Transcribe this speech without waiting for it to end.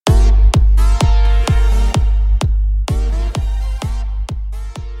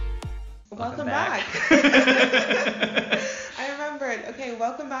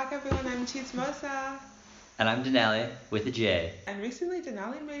Welcome back, everyone. I'm Chismosa. And I'm Denali with a J. And recently,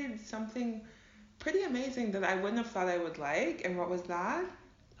 Denali made something pretty amazing that I wouldn't have thought I would like. And what was that?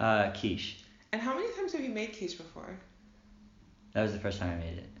 Quiche. And how many times have you made quiche before? That was the first time I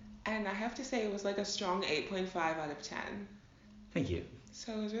made it. And I have to say, it was like a strong 8.5 out of 10. Thank you.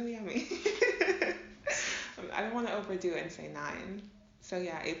 So it was really yummy. I don't want to overdo it and say 9. So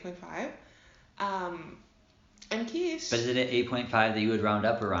yeah, 8.5. And quiche. But is it an 8.5 that you would round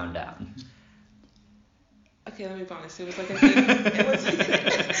up or round down? Okay, let me be honest. It was like an 8,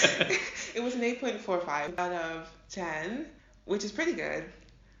 it was an 8.45 out of 10, which is pretty good.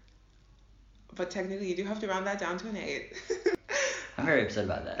 But technically, you do have to round that down to an 8. I'm very upset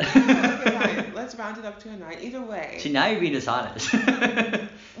about that. Okay, fine. Let's round it up to a 9. Either way. See, now you're being dishonest.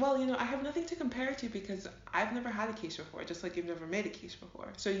 Well, I have nothing to compare it to because I've never had a quiche before, just like you've never made a quiche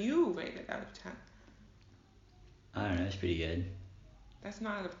before. So you rate it out of 10. I don't know, it's pretty good. That's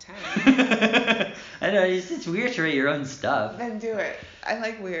not out of 10. I know, it's weird to rate your own stuff. Then do it. I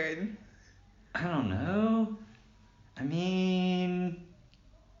like weird. I don't know. I mean...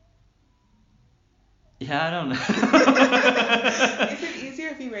 Yeah, I don't know. Is it easier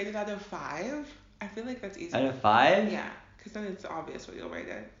if you rate it out of 5? I feel like that's easier. Out of 5? Yeah, because then it's obvious what you'll rate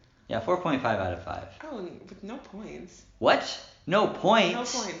it. Yeah, 4.5 out of 5. Oh, with no points. What? No points? No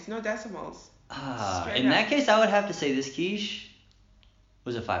points, no decimals. In that case, I would have to say this quiche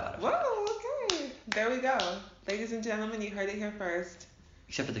was a 5 out of 5. Whoa, okay. There we go. Ladies and gentlemen, you heard it here first.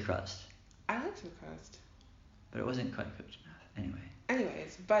 Except for the crust. I liked the crust. But it wasn't quite cooked enough.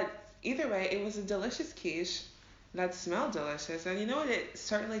 Anyways, but either way, it was a delicious quiche that smelled delicious. And you know what it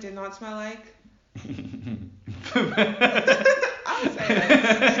certainly did not smell like? I'll say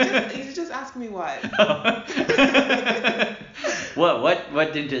it. You just ask me what.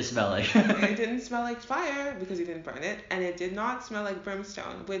 What did it smell like? It didn't smell like fire because you didn't burn it, and it did not smell like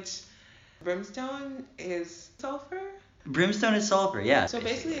brimstone, which brimstone is sulfur. Brimstone is sulfur, yeah. So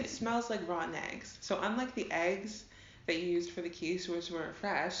basically it smells like rotten eggs. So unlike the eggs that you used for the quiche, which were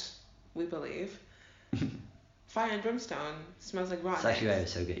fresh, we believe, fire and brimstone smells like rotten eggs. It's actually why it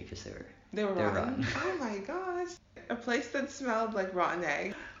was so good because they were rotten. Oh my gosh. A place that smelled like rotten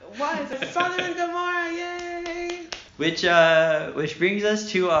egg. Was Sodom and Gomorrah, yay! Which brings us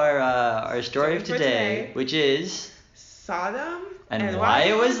to our story of today, which is Sodom and why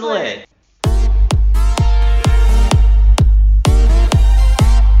it was lit.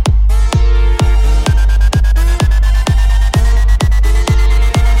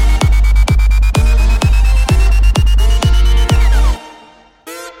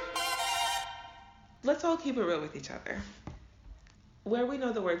 Let's all keep it real with each other. Where we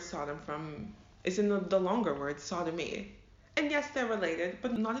know the word Sodom from is in the longer word sodomy. And yes, they're related,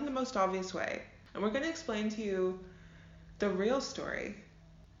 but not in the most obvious way. And we're going to explain to you the real story,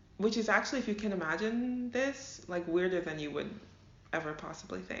 which is actually, if you can imagine this, like weirder than you would ever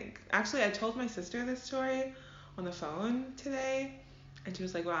possibly think. Actually, I told my sister this story on the phone today, and she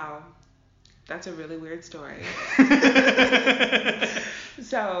was like, wow, that's a really weird story.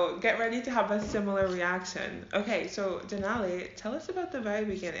 So get ready to have a similar reaction. Okay, so Denali, tell us about the very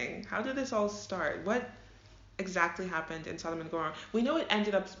beginning. How did this all start? What exactly happened in Sodom and Gomorrah? We know it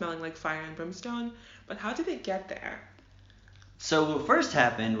ended up smelling like fire and brimstone, but how did it get there? So what first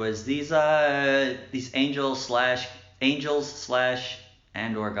happened was these angels slash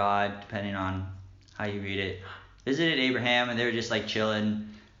and or God, depending on how you read it, visited Abraham, and they were just like chilling.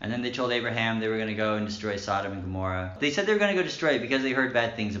 And then they told Abraham they were going to go and destroy Sodom and Gomorrah. They said they were going to go destroy it because they heard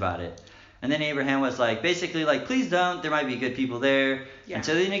bad things about it. And then Abraham was basically like, please don't, there might be good people there. Yeah. And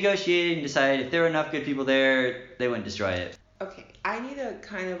so they negotiated and decided if there were enough good people there, they wouldn't destroy it. Okay, I need a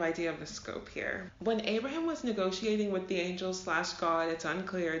kind of idea of the scope here. When Abraham was negotiating with the angels / God, it's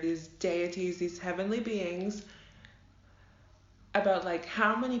unclear, these deities, these heavenly beings, about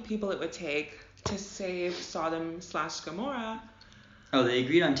how many people it would take to save Sodom / Gomorrah. Oh, they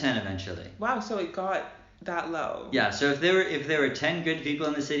agreed on 10 eventually. Wow, so it got that low. Yeah, so if there were 10 good people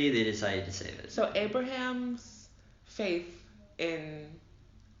in the city, they decided to save it. So Abraham's faith in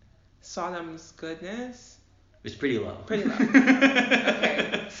Sodom's goodness was pretty low. Pretty low.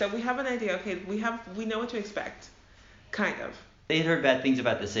 Okay, so we have an idea. Okay, we know what to expect, kind of. They had heard bad things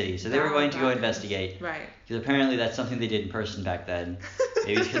about the city, so they were going to go investigate. Right. Because apparently that's something they did in person back then.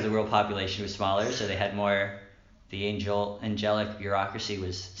 Maybe it's because the world population was smaller, so they had more. The angelic bureaucracy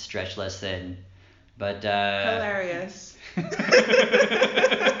was stretched less thin, but hilarious. The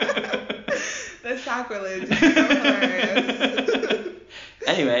sacrilege is so hilarious.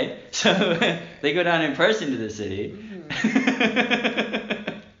 Anyway, so they go down in person to the city, mm-hmm.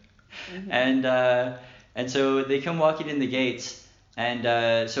 and so they come walking in the gates,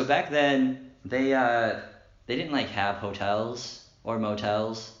 And so back then, they didn't like have hotels or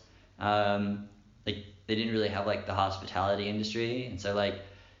motels. Like they didn't really have like the hospitality industry, and so like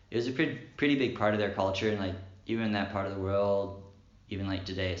it was a pretty big part of their culture, and like even in that part of the world, even like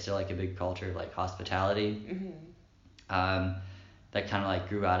today, it's still like a big culture of like hospitality. That kind of like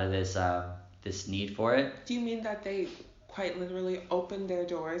grew out of this need for it. Do you mean that they quite literally opened their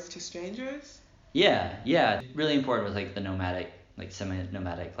doors to strangers? Yeah. Really important was like the nomadic, like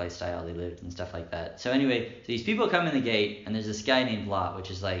semi-nomadic lifestyle they lived and stuff like that. So anyway, so these people come in the gate, and there's this guy named Lot, which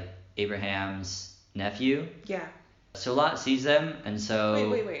is like Abraham's nephew. Yeah. So Lot sees them, and so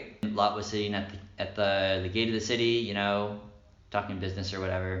Wait. Lot was sitting at the gate of the city, you know, talking business or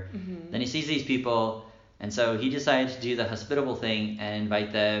whatever. Then he sees these people, and so he decides to do the hospitable thing and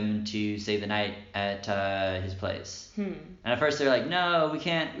invite them to stay the night at his place. And at first they're like, no, we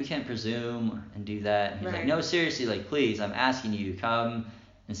can't presume and do that. And he's like, no, seriously, like please, I'm asking you, come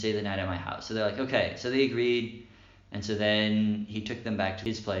and stay the night at my house. So they're like, okay. So they agreed, and so then he took them back to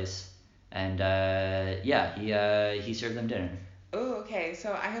his place, and he served them dinner. Oh, okay.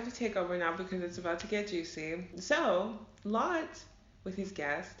 So I have to take over now because it's about to get juicy. So Lot, with his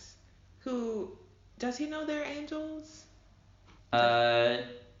guests, does he know they're angels?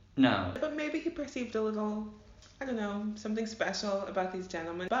 No. But maybe he perceived a little, I don't know, something special about these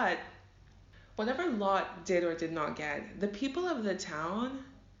gentlemen. But whatever Lot did or did not get, the people of the town,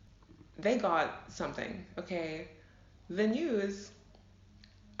 they got something, okay? The news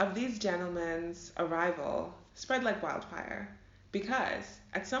of these gentlemen's arrival spread like wildfire, because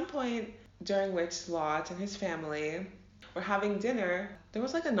at some point during which Lot and his family were having dinner, there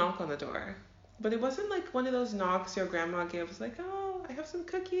was like a knock on the door. But it wasn't like one of those knocks your grandma gives, like, oh, I have some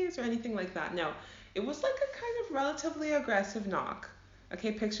cookies or anything like that. No, it was like a kind of relatively aggressive knock.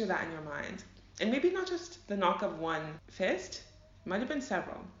 Okay, picture that in your mind. And maybe not just the knock of one fist, it might have been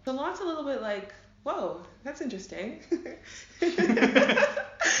several. So Lot's a little bit like, whoa, that's interesting.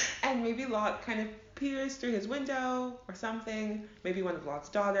 And maybe Lot kind of peers through his window or something, maybe one of Lot's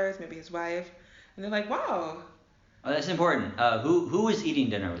daughters, maybe his wife, and they're like, wow. Oh, that's important. Who was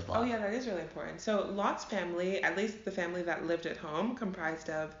eating dinner with Lot? Oh yeah, that is really important. So Lot's family, at least the family that lived at home, comprised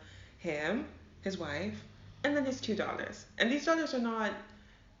of him, his wife, and then his two daughters. And these daughters are not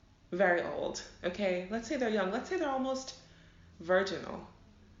very old, okay? Let's say they're young. Let's say they're almost virginal.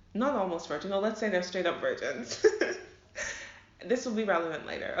 Not almost virginal. Let's say they're straight up virgins. This will be relevant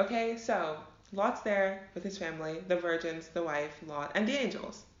later, okay? So Lot's there with his family, the virgins, the wife, Lot, and the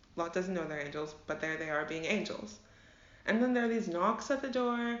angels. Lot doesn't know they're angels, but there they are being angels. And then there are these knocks at the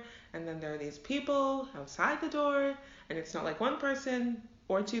door, and then there are these people outside the door, and it's not like one person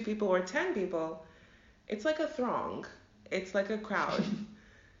or two people or 10 people. It's like a throng. It's like a crowd.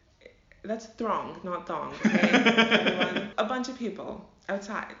 That's throng, not thong, okay? Everyone, a bunch of people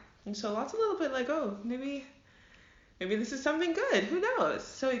outside. And so Lot's a little bit like, oh, maybe this is something good. Who knows?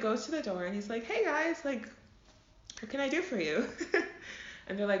 So he goes to the door, and he's like, hey guys, like, what can I do for you?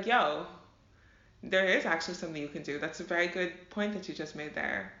 And they're like, yo, there is actually something you can do. That's a very good point that you just made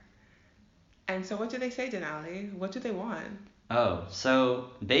there. And so what do they say, Denali? What do they want? Oh,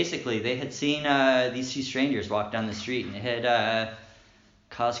 so basically they had seen these two strangers walk down the street, and it had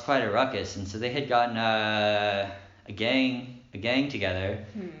caused quite a ruckus, and so they had gotten a gang together,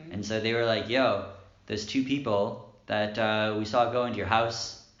 and so they were like, yo, there's two people that we saw go into your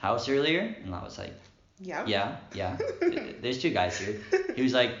house earlier, and Lot was like, Yep. Yeah. There's two guys here. He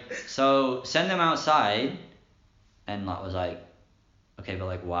was like, so send them outside. And Lot was like, okay, but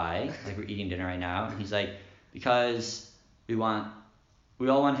like why? Like we're eating dinner right now. And he's like, because we all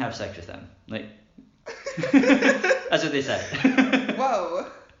want to have sex with them. Like, that's what they said. Whoa.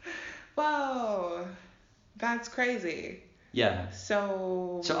 That's crazy. Yeah.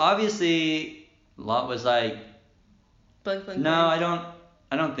 So obviously Lot was like, blink, no,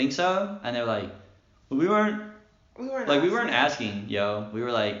 I don't think so. And they're like, we weren't asking, yo. We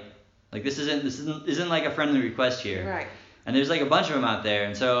were like this isn't like a friendly request here. Right. And there's like a bunch of them out there,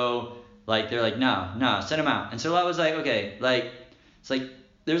 and so like they're like, no, send them out. And so Lot was like, okay, like it's like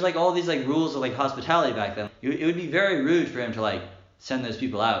there's like all these like rules of like hospitality back then. It would be very rude for him to like send those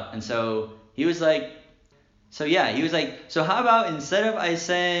people out. And so he was like, so how about instead of I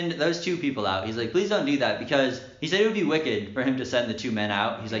send those two people out, he's like, please don't do that, because he said it would be wicked for him to send the two men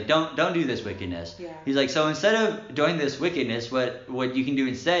out. He's like, don't do this wickedness. Yeah. He's like, so instead of doing this wickedness, what you can do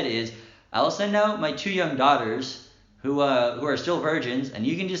instead is I'll send out my two young daughters who are still virgins, and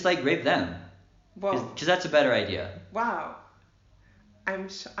you can just like rape them. Whoa. Because that's a better idea. Wow. I'm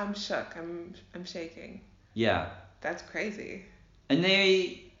shook. I'm shaking. Yeah. That's crazy. And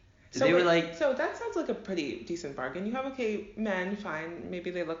they So they were wait, like, so that sounds like a pretty decent bargain. You have, okay, men, fine, maybe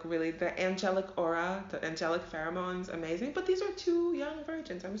they look really, the angelic aura, the angelic pheromones, amazing, but these are two young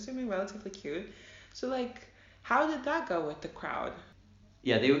virgins, I'm assuming relatively cute. So like, how did that go with the crowd?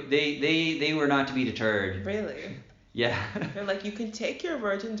 yeah, they were not to be deterred. Really? Yeah. They're like, you can take your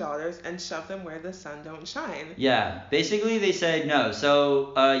virgin daughters and shove them where the sun don't shine. Yeah, basically they said no,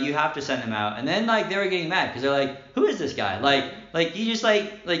 so you have to send them out, and then like they were getting mad because they're like, who is this guy? Like he just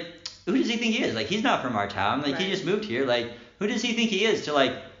like who does he think he is? Like he's not from our town. Like he Right. just moved here. Like who does he think he is to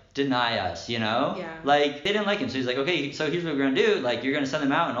like deny us? You know? Yeah. Like they didn't like him, so he's like, okay, so here's what we're gonna do. Like you're gonna send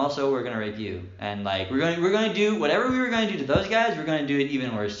them out, and also we're gonna rape you, and like we're gonna do whatever we were gonna do to those guys. We're gonna do it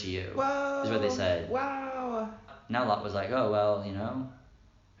even worse to you. Whoa. Is what they said. Wow. Now Lot was like, oh well, you know.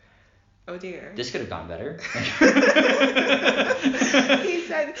 Oh dear. This could have gone better. He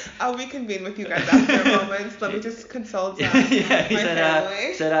said, I'll reconvene with you guys after a moment. Let me just consult Yeah, he my said,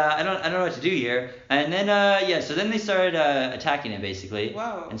 family. I don't know what to do here. And then, so then they started attacking him basically.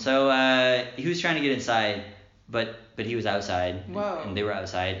 Whoa. And so he was trying to get inside, but he was outside. Whoa. And they were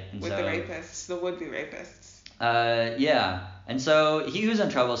outside. And With so, the rapists, the would-be rapists. yeah. And so he was in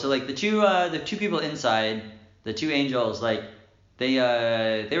trouble. So like the two people inside, the two angels, like they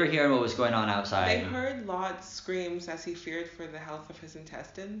were hearing what was going on outside. They heard Lot's screams as he feared for the health of his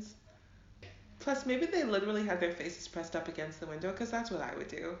intestines. Plus, maybe they literally had their faces pressed up against the window, because that's what I would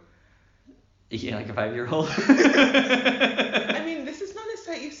do. Yeah, like a 5-year-old. I mean, this is not a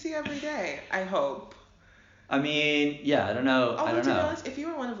sight you see every day, I hope. I mean, yeah, I don't know. Although, I don't to be know. honest, if you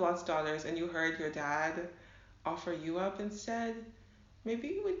were one of Lot's daughters and you heard your dad offer you up instead, maybe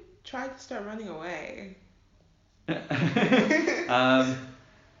you would try to start running away.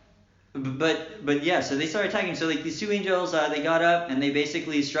 But yeah, so they started attacking. So like these two angels, they got up and they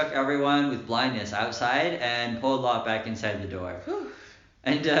basically struck everyone with blindness outside and pulled Lot back inside the door. Whew.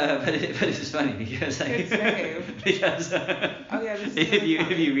 And but it's funny because like Good save. because Oh yeah, this is if really you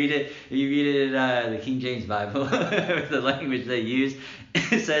funny. read it the King James Bible with the language they use,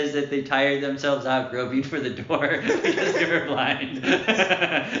 it says that they tired themselves out groping for the door because they were blind.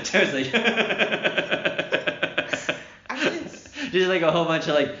 So it's like I mean, it's... just like a whole bunch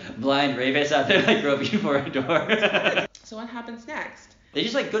of like blind rapists out there like groping for a door. So what happens next? They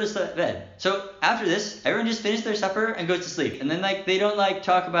just like go to bed. So after this, everyone just finishes their supper and goes to sleep. And then like they don't like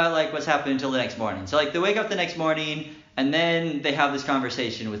talk about like what's happened until the next morning. So like they wake up the next morning and then they have this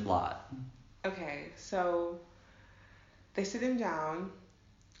conversation with Lot. Okay, so they sit him down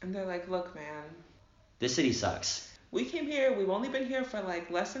and they're like, look, man, This city sucks. we came here, we've only been here for like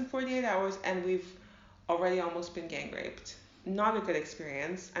less than 48 hours and we've already almost been gang raped. Not a good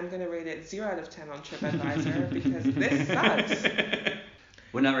experience. I'm going to rate it 0 out of 10 on TripAdvisor because this sucks.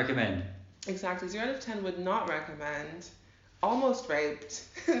 Would not recommend. Exactly, 0 out of 10 would not recommend. Almost raped,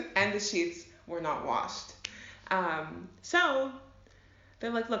 and the sheets were not washed. So they're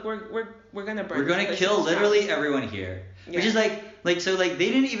like, look, we're gonna burn. We're going to this kill place down. literally everyone here. Which Yeah. is like so like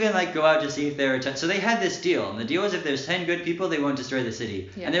they didn't even like go out to see if there were so they had this deal, and the deal was if there's 10 good people they won't destroy the city.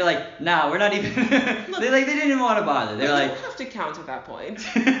 Yeah. And they're like, nah, we're not even Look, they didn't even want to bother. They're You like don't have to count at that point.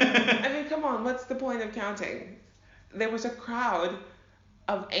 I mean, come on, what's the point of counting? There was a crowd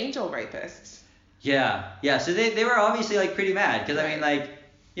of angel rapists. Yeah. So they were obviously like pretty mad because I mean Right. like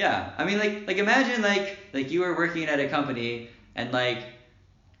yeah. I mean like imagine like you were working at a company and like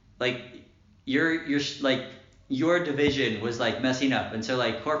your division was like messing up, and so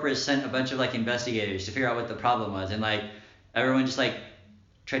like corporate sent a bunch of like investigators to figure out what the problem was, and like everyone just like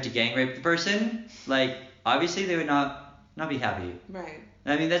tried to gang rape the person. Like obviously they would not be happy. Right.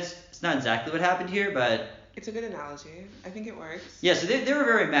 I mean it's not exactly what happened here, but It's a good analogy. I think it works. yeah, so they were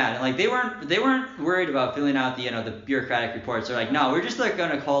very mad, and like they weren't worried about filling out the bureaucratic reports. They're like, no, we're just like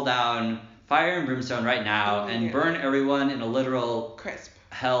gonna call down fire and brimstone right now and Yeah. burn everyone in a literal Crisp.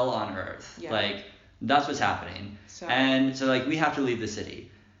 hell on earth. Yeah. Like that's what's happening. So- And so like we have to leave the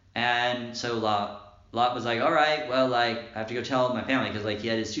city, and so Lot was like, all right, well like I have to go tell my family because like he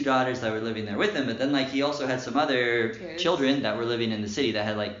had his 2 daughters that were living there with him, but then like he also had some other Kids. children that were living in the city that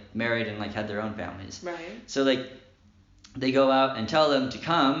had like married and like had their own families. Right. So like they go out and tell them to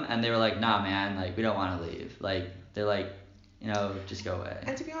come, and they were like, nah man, like we don't want to leave. Like they're like, just go away.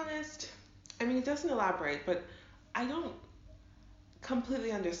 And to be honest, I mean, it doesn't elaborate, but I don't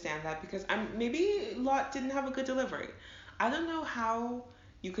completely understand that because maybe Lot didn't have a good delivery. I don't know how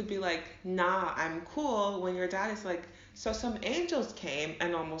you could be like, nah, I'm cool, when your dad is like, so some angels came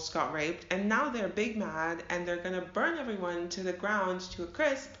and almost got raped, and now they're big mad, and they're gonna burn everyone to the ground to a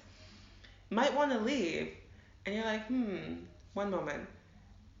crisp. Might want to leave. And you're like, one moment.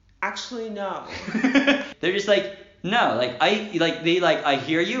 Actually, no. They're just like, no, like I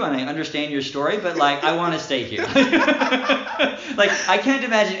hear you and I understand your story, but like I want to stay here. Like I can't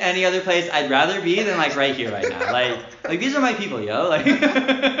imagine any other place I'd rather be than like right here right now. Like these are my people, yo. Like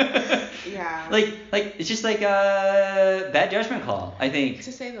Yeah. like it's just like a bad judgment call, I think.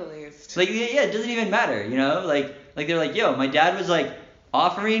 To say the least. Like yeah, it doesn't even matter, you know? Like they're like, yo, my dad was like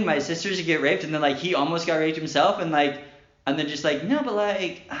offering my sisters to get raped, and then like he almost got raped himself, and then just like no, but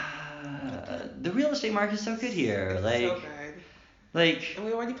like the real estate market is so good here. It's like so good. like And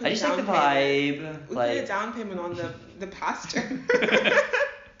we already put I a just down like the payment. vibe. We like put a down payment on the pasture.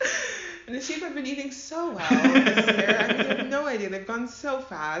 And the sheep have been eating so well this year. I mean, you have no idea. They've gone so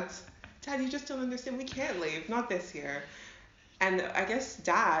fat. Dad, you just don't understand. We can't leave. Not this year. And I guess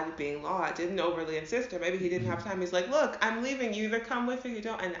Dad, being Lot, didn't overly insist, or maybe he didn't have time. He's like, look, I'm leaving. You either come with or you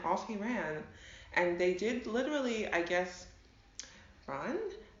don't. And off he ran. And they did literally, I guess, run.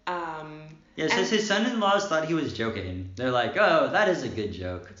 Yeah, it says his son-in-laws thought he was joking. They're like, oh, that is a good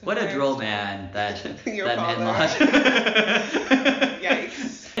joke. What a droll man that Your that man father. Lot.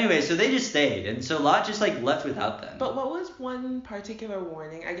 Yikes. Anyway, so they just stayed, and so Lot just like left without them. But what was one particular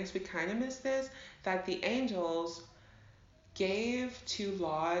warning? I guess we kind of missed this, that the angels gave to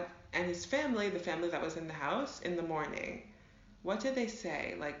Lot and his family, the family that was in the house, in the morning. What did they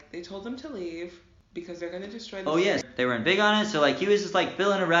say? Like, they told them to leave because they're going to destroy the Oh city. yes, they weren't big on it, so like he was just like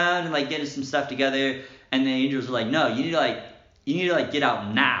fiddling around and like getting some stuff together, and the angels were like, no, you need to get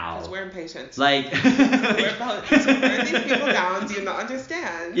out now. Because we're impatient. Like, We're about to burn these people down. Do you not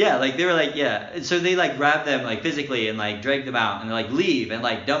understand? yeah, like they were like, yeah. So they like grabbed them like physically and like dragged them out and they're like, leave and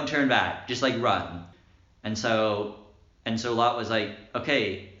like don't turn back, just like run. And so Lot was like,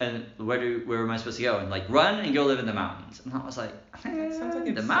 okay, and where am I supposed to go? And like run and go live in the mountains. And Lot was like, That sounds like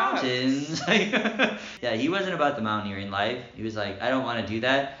it the sucks. mountains. Yeah, he wasn't about the mountaineering life. He was like, I don't want to do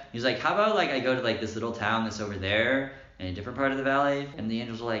that. He was like, how about like I go to like this little town that's over there in a different part of the valley? And the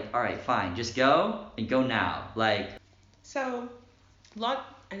angels were like, all right, fine, just go and go now. Like. So, Lot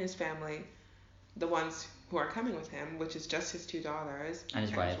and his family, the ones who are coming with him, which is just his 2 daughters And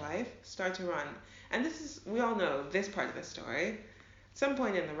his wife, start to run. And this is, we all know this part of the story. At some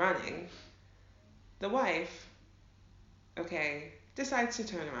point in the running, the wife, decides to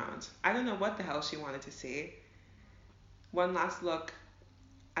turn around. I don't know what the hell she wanted to see. One last look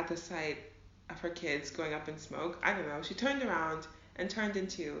at the sight of her kids going up in smoke. I don't know. She turned around and turned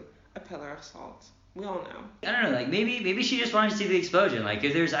into a pillar of salt. We all know. I don't know, like maybe she just wanted to see the explosion. Like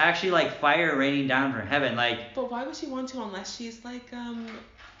if there's actually like fire raining down from heaven, like. But why would she want to unless she's like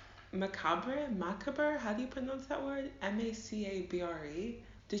macabre? How do you pronounce that word? Macabre?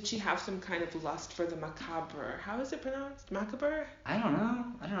 Did she have some kind of lust for the macabre? How is it pronounced? Macabre? I don't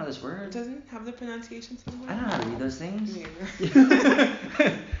know this word. It doesn't have the pronunciation somewhere. I don't know how to read those things. Me either.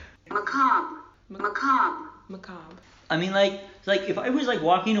 Macabre. Macabre. I mean, like if I was like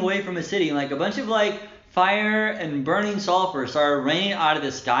walking away from a city and like a bunch of like fire and burning sulfur started raining out of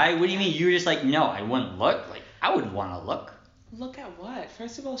the sky, what do you mean? You were just like, no, I wouldn't look. Like I wouldn't want to look. Look at what?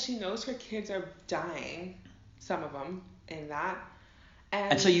 First of all, she knows her kids are dying, some of them, in that.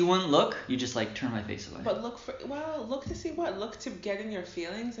 And so you wouldn't look? You just like turn my face away. But look to see what? Look to get in your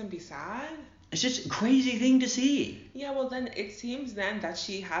feelings and be sad? It's just a crazy thing to see. Yeah, well then it seems then that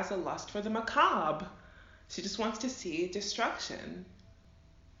she has a lust for the macabre. She just wants to see destruction.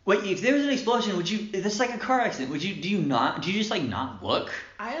 Wait, if there was an explosion, would you? That's like a car accident. Would you? Do you just like not look?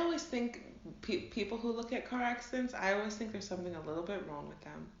 I always think people who look at car accidents, I always think there's something a little bit wrong with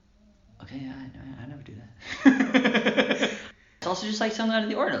them. Okay, yeah, I never do that. It's also just like something out of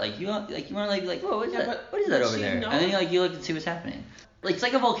the order. Like you want like whoa, what is that? What is that over there? And then you look and see what's happening. Like it's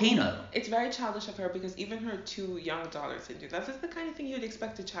like a volcano. It's very childish of her because even her 2 young daughters didn't do that. That's the kind of thing you'd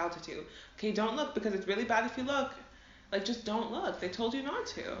expect a child to do. Okay, don't look because it's really bad if you look. Like just don't look. They told you not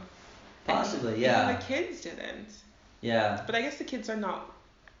to. Possibly, and yeah. Even the kids didn't. Yeah. But I guess the kids are not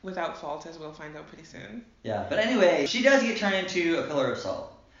without fault, as we'll find out pretty soon. Yeah, but anyway, she does get turned into a pillar of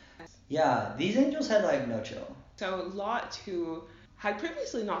salt. Yeah, these angels had like no chill. So Lot, who had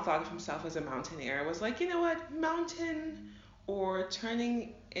previously not thought of himself as a mountaineer, was like, you know what, mountain or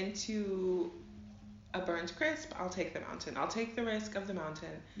turning into a burnt crisp, I'll take the mountain. I'll take the risk of the mountain.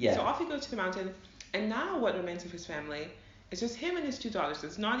 Yeah. So off he goes to the mountain, and now what remains of his family is just him and his 2 daughters.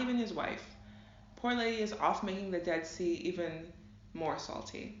 It's not even his wife. Poor lady is off making the Dead Sea even more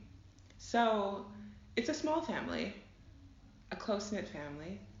salty. So it's a small family, a close-knit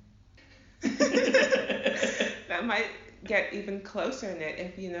family. That might get even closer knit,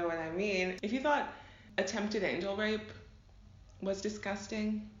 if you know what I mean. If you thought attempted angel rape was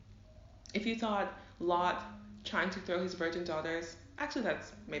disgusting, if you thought Lot trying to throw his virgin daughters Actually,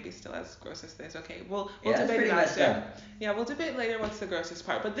 that's maybe still as gross as this. Okay, we'll Yeah, that's debate pretty it messed after. up. Yeah, we'll debate later what's the grossest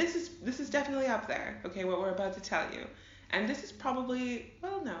part. But this is definitely up there. Okay, what we're about to tell you, and this is probably,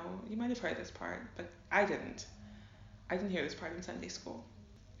 well, no, you might have heard this part, but I didn't. I didn't hear this part in Sunday school.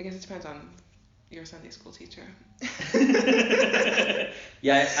 I guess it depends on your Sunday school teacher.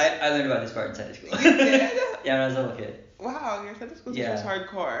 Yeah, I learned about this part in Sunday school. You did? Yeah, when I was a little kid. Wow, your Sunday school teacher's Yeah.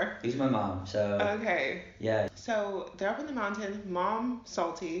 hardcore. It was my mom, so Okay. yeah. So they're up in the mountain. Mom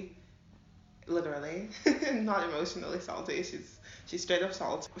salty, literally, not emotionally salty. She's straight up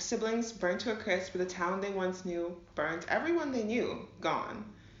salt. Siblings burnt to a crisp. The town they once knew burnt. Everyone they knew gone.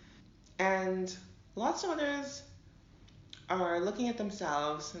 And Lot's daughters are looking at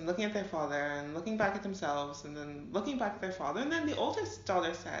themselves and looking at their father and looking back at themselves and then looking back at their father. And then the oldest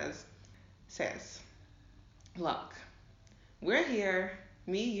daughter says, look, we're here,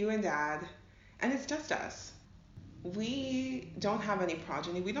 me, you, and Dad, and it's just us. We don't have any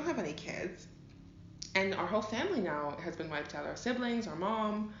progeny. We don't have any kids. And our whole family now has been wiped out. Our siblings, our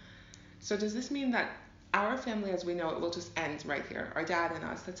mom. So does this mean that our family as we know it will just end right here? Our dad and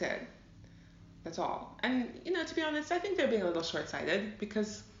us, that's it. That's all. And, to be honest, I think they're being a little short-sighted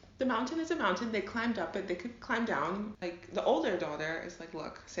because the mountain is a mountain. They climbed up it. They could climb down. Like, the older daughter is like,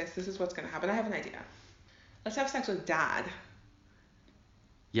 look, sis, this is what's going to happen. I have an idea. Let's have sex with Dad.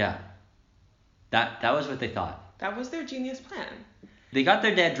 Yeah. That was what they thought. That was their genius plan. They got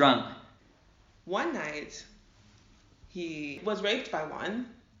their dad drunk. One night, he was raped by one.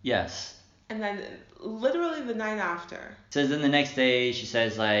 Yes. And then literally the night after. Says then the next day she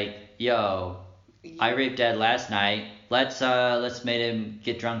says like, yo, I raped Dad last night. Let's make him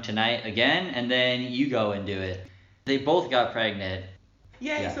get drunk tonight again, and then you go and do it. They both got pregnant.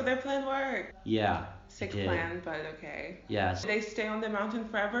 Yay, Yeah. so their plan worked. Yeah. Sick did. plan, but okay. Yeah. Did they stay on the mountain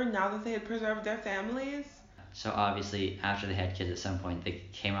forever now that they had preserved their families? So obviously after they had kids at some point they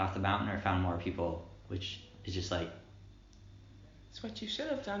came off the mountain or found more people, which is just like It's what you should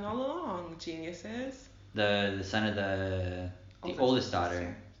have done all along, geniuses. the son of the oldest daughter.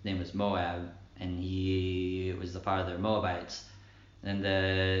 His name was Moab, and he was the father of the Moabites. And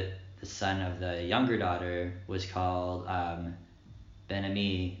then the son of the younger daughter was called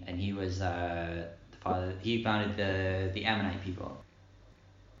Ben-Ami, and he was the father. He founded the Ammonite people.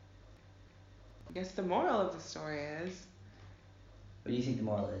 I guess the moral of the story is, What do you think the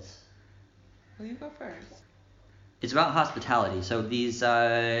moral is? well, you go first. It's about hospitality. So these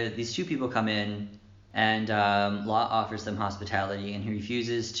two people come in, and Lot offers them hospitality, and he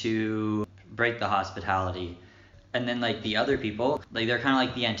refuses to break the hospitality. And then like the other people, like they're kind of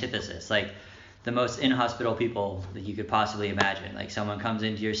like the antithesis, like the most inhospitable people that you could possibly imagine. Like someone comes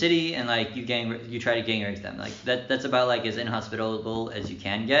into your city and like you try to gang rape them. Like that's about like as inhospitable as you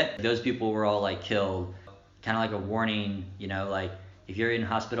can get. Those people were all like killed, kind of like a warning, like if you're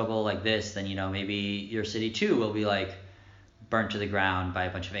inhospitable like this, then maybe your city too will be like burnt to the ground by a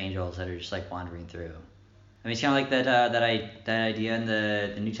bunch of angels that are just like wandering through. I mean, it's kind of like that idea in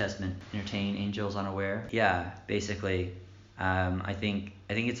the New Testament, entertain angels unaware. Yeah, basically, I think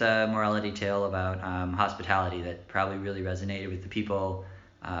it's a morality tale about hospitality that probably really resonated with the people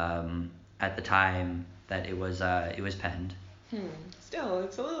at the time that it was penned. Still,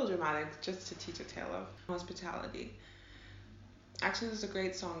 it's a little dramatic just to teach a tale of hospitality. Actually, there's a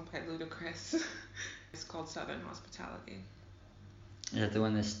great song by Ludacris. It's called Southern Hospitality. Is that the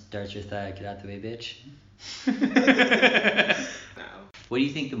one that starts with "Get out the way, bitch"? No. What do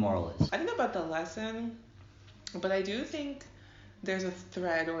you think the moral is? I don't know about the lesson, but I do think there's a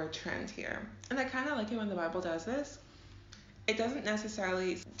thread or a trend here. And I kind of like it when the Bible does this. It doesn't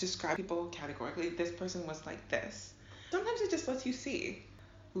necessarily describe people categorically. This person was like this. Sometimes it just lets you see.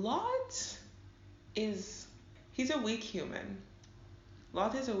 Lot he's a weak human.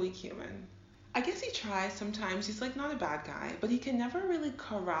 Lot is a weak human. I guess he tries sometimes. He's like not a bad guy, but he can never really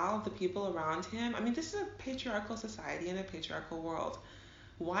corral the people around him. I mean, this is a patriarchal society and a patriarchal world.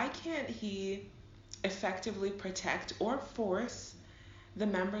 Why can't he effectively protect or force the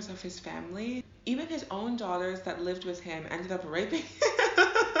members of his family? Even his own daughters that lived with him ended up raping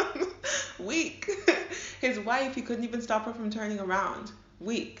him. Weak. His wife, he couldn't even stop her from turning around.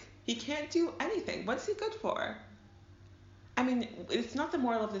 Weak. He can't do anything. What's he good for? I mean, it's not the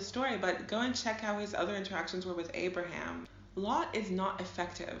moral of the story, but go and check how his other interactions were with Abraham. Lot is not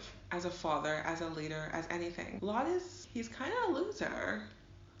effective as a father, as a leader, as anything. Lot he's kind of a loser.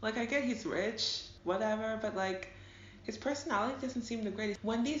 Like, I get he's rich, whatever, but like, His personality doesn't seem the greatest.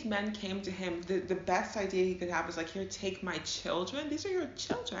 When these men came to him, the best idea he could have was like, here, take my children. These are your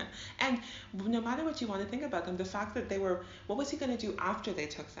children. And no matter what you want to think about them, the fact that they were, what was he going to do after they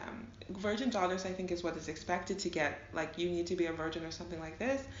took them? Virgin daughters, I think, is what is expected to get, like, you need to be a virgin or something like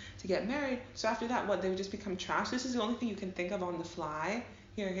this to get married. So after that, what, they would just become trash? This is the only thing you can think of on the fly.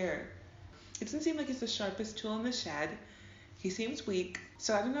 Here. It doesn't seem like he's the sharpest tool in the shed. He seems weak.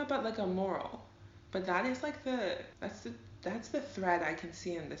 So I don't know about like a moral. But that is like that's the thread I can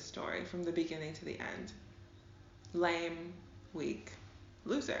see in this story from the beginning to the end. Lame, weak,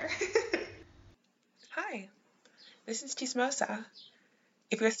 loser. Hi, this is Chismosa.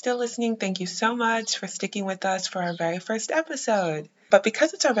 If you're still listening, thank you so much for sticking with us for our very first episode. But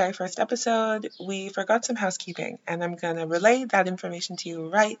because it's our very first episode, we forgot some housekeeping, and I'm going to relay that information to you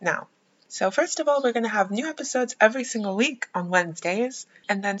right now. So first of all, we're going to have new episodes every single week on Wednesdays.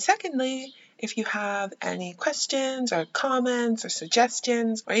 And then secondly, if you have any questions or comments or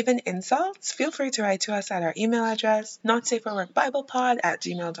suggestions or even insults, feel free to write to us at our email address,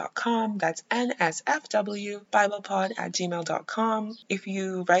 notsaferworkbiblepod@gmail.com. That's nsfwbiblepod@gmail.com. If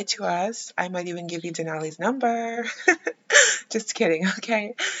you write to us, I might even give you Denali's number. Just kidding,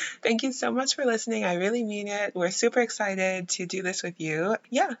 okay? Thank you so much for listening. I really mean it. We're super excited to do this with you.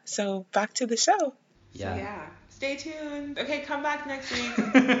 Yeah, so back to the show. Yeah. So yeah, stay tuned. Okay, come back next week.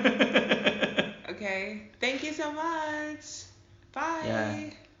 Okay, thank you so much. Bye. Yeah.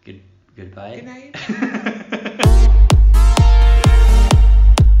 Goodbye. Good night.